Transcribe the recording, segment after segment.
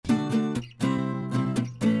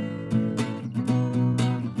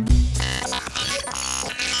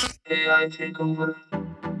AI takeover.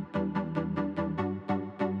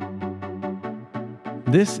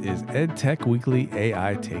 This is EdTech Weekly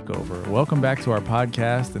AI Takeover. Welcome back to our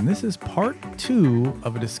podcast, and this is part 2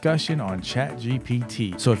 of a discussion on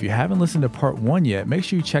ChatGPT. So if you haven't listened to part 1 yet, make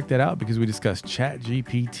sure you check that out because we discussed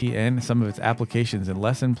ChatGPT and some of its applications in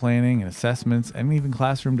lesson planning and assessments and even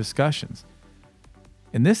classroom discussions.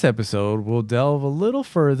 In this episode, we'll delve a little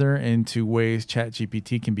further into ways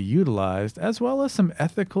ChatGPT can be utilized, as well as some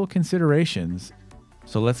ethical considerations.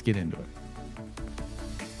 So let's get into it.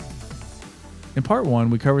 In part 1,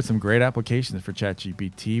 we covered some great applications for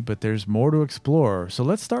ChatGPT, but there's more to explore. So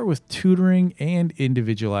let's start with tutoring and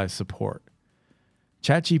individualized support.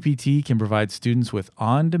 ChatGPT can provide students with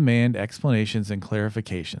on-demand explanations and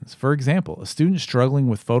clarifications. For example, a student struggling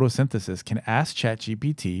with photosynthesis can ask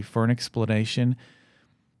ChatGPT for an explanation.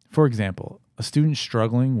 For example, a student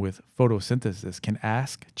struggling with photosynthesis can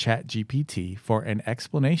ask ChatGPT for an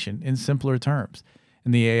explanation in simpler terms,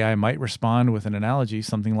 and the AI might respond with an analogy,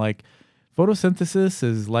 something like, photosynthesis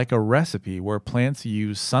is like a recipe where plants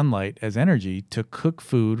use sunlight as energy to cook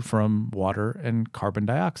food from water and carbon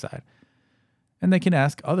dioxide. And they can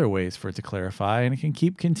ask other ways for it to clarify, and it can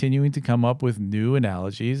keep continuing to come up with new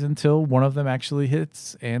analogies until one of them actually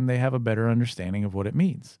hits and they have a better understanding of what it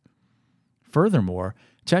means. Furthermore,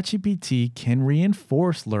 ChatGPT can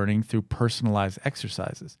reinforce learning through personalized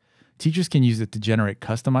exercises. Teachers can use it to generate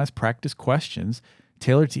customized practice questions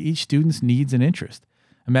tailored to each student's needs and interests.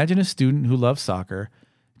 Imagine a student who loves soccer.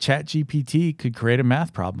 ChatGPT could create a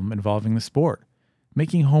math problem involving the sport,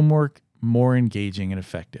 making homework more engaging and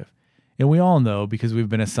effective. And we all know, because we've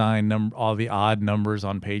been assigned all the odd numbers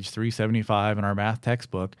on page 375 in our math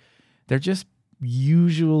textbook, they're just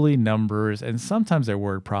usually numbers, and sometimes they're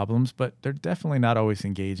word problems, but they're definitely not always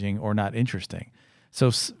engaging or not interesting. So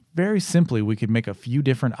very simply, we could make a few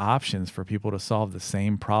different options for people to solve the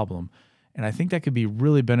same problem. And I think that could be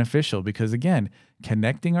really beneficial because, again,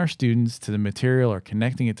 connecting our students to the material or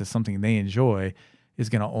connecting it to something they enjoy is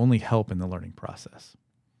going to only help in the learning process.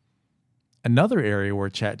 Another area where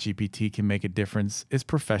ChatGPT can make a difference is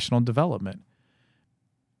professional development.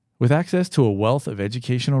 With access to a wealth of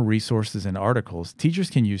educational resources and articles,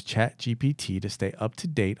 teachers can use ChatGPT to stay up to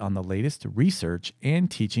date on the latest research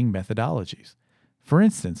and teaching methodologies. For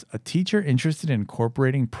instance, a teacher interested in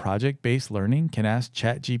incorporating project-based learning can ask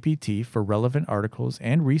ChatGPT for relevant articles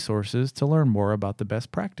and resources to learn more about the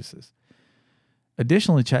best practices.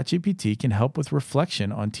 Additionally, ChatGPT can help with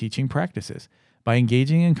reflection on teaching practices. By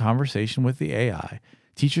engaging in conversation with the AI,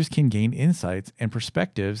 teachers can gain insights and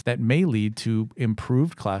perspectives that may lead to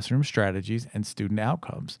improved classroom strategies and student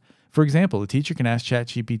outcomes. For example, a teacher can ask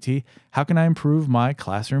ChatGPT, "How can I improve my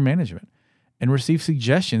classroom management?" and receive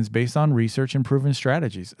suggestions based on research and proven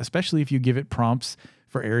strategies, especially if you give it prompts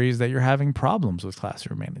for areas that you're having problems with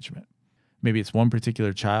classroom management. Maybe it's one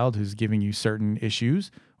particular child who's giving you certain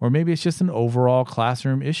issues, or maybe it's just an overall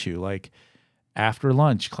classroom issue like after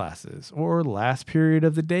lunch classes or last period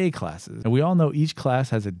of the day classes. And we all know each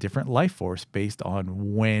class has a different life force based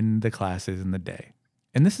on when the class is in the day.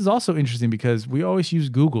 And this is also interesting because we always use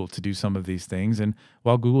Google to do some of these things. And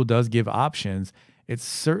while Google does give options, it's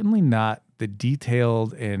certainly not the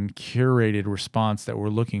detailed and curated response that we're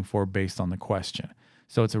looking for based on the question.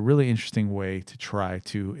 So it's a really interesting way to try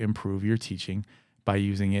to improve your teaching by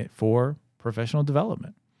using it for professional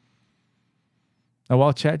development. Now,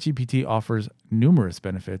 while ChatGPT offers numerous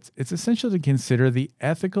benefits, it's essential to consider the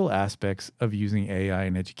ethical aspects of using AI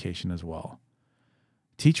in education as well.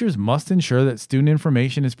 Teachers must ensure that student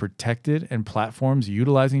information is protected and platforms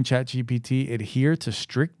utilizing ChatGPT adhere to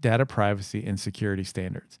strict data privacy and security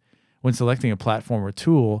standards. When selecting a platform or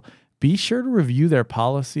tool, be sure to review their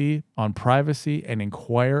policy on privacy and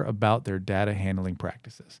inquire about their data handling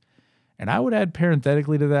practices. And I would add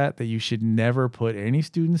parenthetically to that you should never put any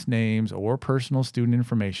students' names or personal student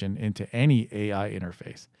information into any AI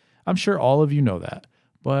interface. I'm sure all of you know that,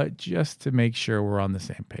 but just to make sure we're on the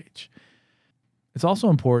same page. It's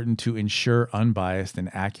also important to ensure unbiased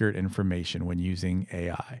and accurate information when using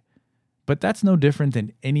AI. But that's no different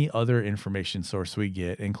than any other information source we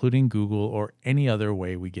get, including Google or any other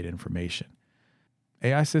way we get information.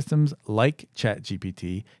 AI systems like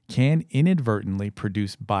ChatGPT can inadvertently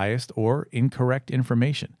produce biased or incorrect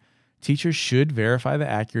information. Teachers should verify the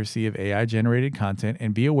accuracy of AI-generated content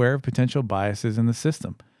and be aware of potential biases in the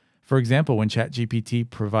system. For example, when ChatGPT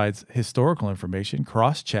provides historical information,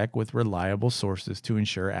 cross-check with reliable sources to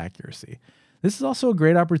ensure accuracy. This is also a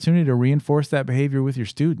great opportunity to reinforce that behavior with your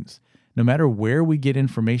students. No matter where we get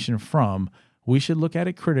information from, we should look at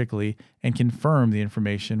it critically and confirm the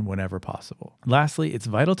information whenever possible. Lastly, it's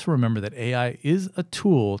vital to remember that AI is a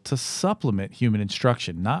tool to supplement human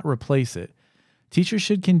instruction, not replace it. Teachers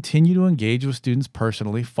should continue to engage with students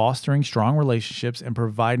personally, fostering strong relationships and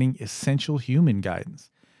providing essential human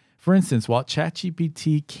guidance. For instance, while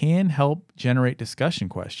ChatGPT can help generate discussion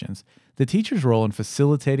questions, the teacher's role in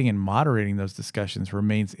facilitating and moderating those discussions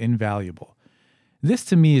remains invaluable. This,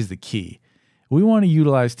 to me, is the key. We want to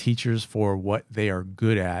utilize teachers for what they are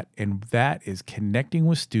good at, and that is connecting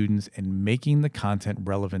with students and making the content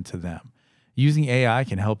relevant to them. Using AI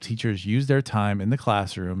can help teachers use their time in the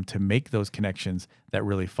classroom to make those connections that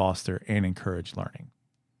really foster and encourage learning.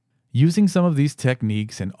 Using some of these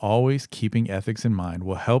techniques and always keeping ethics in mind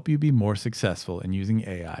will help you be more successful in using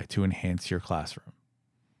AI to enhance your classroom.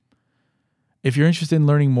 If you're interested in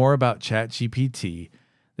learning more about ChatGPT,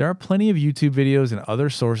 there are plenty of YouTube videos and other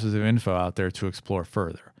sources of info out there to explore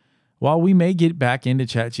further. While we may get back into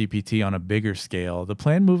ChatGPT on a bigger scale, the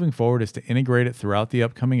plan moving forward is to integrate it throughout the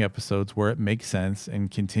upcoming episodes where it makes sense and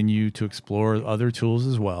continue to explore other tools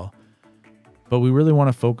as well. But we really want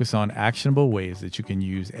to focus on actionable ways that you can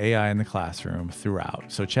use AI in the classroom throughout.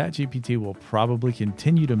 So ChatGPT will probably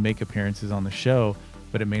continue to make appearances on the show,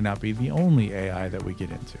 but it may not be the only AI that we get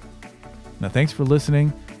into. Now, thanks for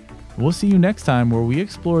listening. We'll see you next time where we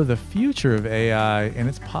explore the future of AI and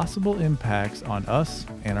its possible impacts on us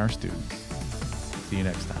and our students. See you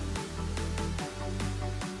next time.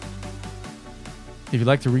 If you'd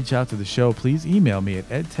like to reach out to the show, please email me at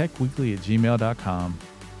edtechweekly@gmail.com.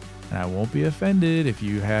 And I won't be offended if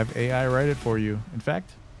you have AI write it for you. In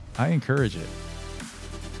fact, I encourage it.